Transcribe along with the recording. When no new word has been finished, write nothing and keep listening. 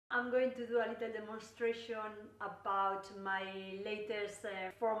I'm going to do a little demonstration about my latest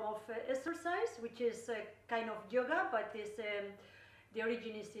form of exercise, which is kind of yoga, but the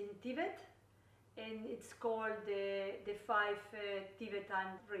origin is in Tibet, and it's called the 5 Tibetan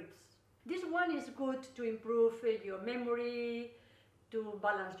rites. This one is good to improve your memory, to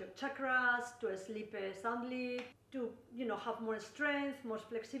balance your chakras, to sleep soundly, to have more strength, more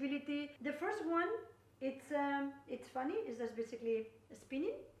flexibility. The first one, it's funny. It's just basically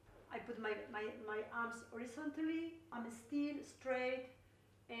spinning. I put my arms horizontally. I'm still straight,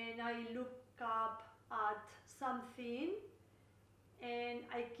 and I look up at something, and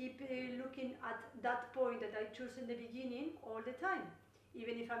I keep looking at that point that I choose in the beginning all the time,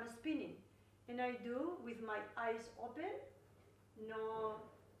 even if I'm spinning. And I do with my eyes open, not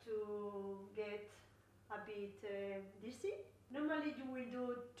to get a bit dizzy. Normally you will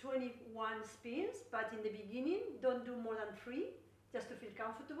do 21 spins, but in the beginning don't do more than 3, just to feel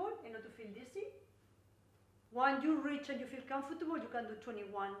comfortable and not to feel dizzy. When you reach and you feel comfortable, you can do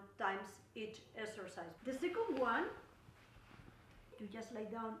 21 times each exercise. The second one, you just lie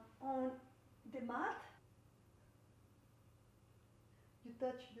down on the mat. You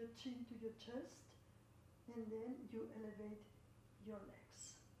touch your chin to your chest, and then you elevate your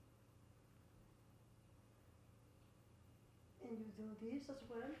legs. And you do this as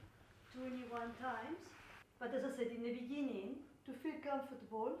well 21 times. But as I said in the beginning, to feel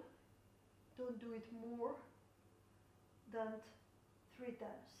comfortable, don't do it more than 3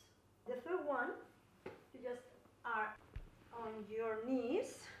 times. The third one, you just are on your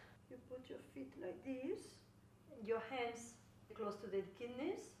knees. You put your feet like this, and your hands close to the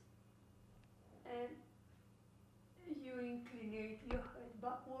kidneys, and you incline your head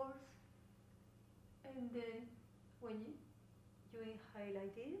backwards, and then when you inhale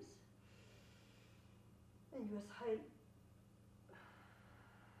like this, and you exhale.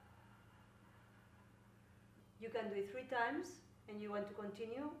 You can do it 3 times, and you want to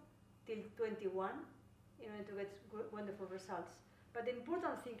continue till 21 in order to get wonderful results. But the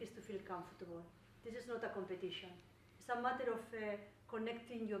important thing is to feel comfortable. This is not a competition. It's a matter of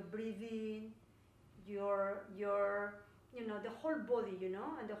connecting your breathing, your the whole body,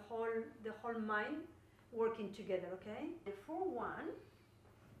 and the whole mind working together. Okay. The fourth one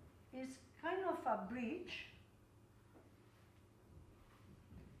is kind of a bridge.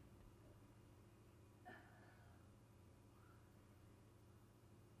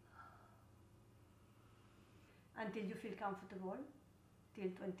 Until you feel comfortable, till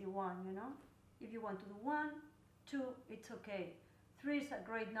 21, If you want to do 1, 2, it's okay. 3 is a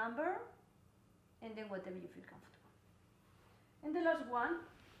great number, and then whatever you feel comfortable. And the last one,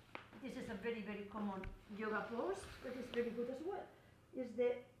 this is a very, very common yoga pose, but it's very good as well, is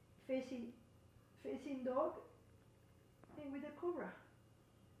the facing dog and with the cobra.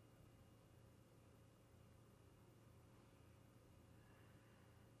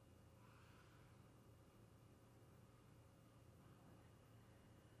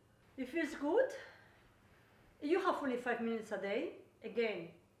 It feels good. You have only 5 minutes a day. Again,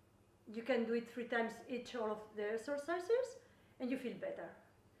 you can do it 3 times each all of the exercises, and you feel better.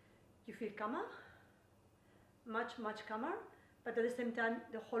 You feel calmer, much, much calmer, but at the same time,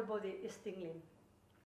 the whole body is tingling.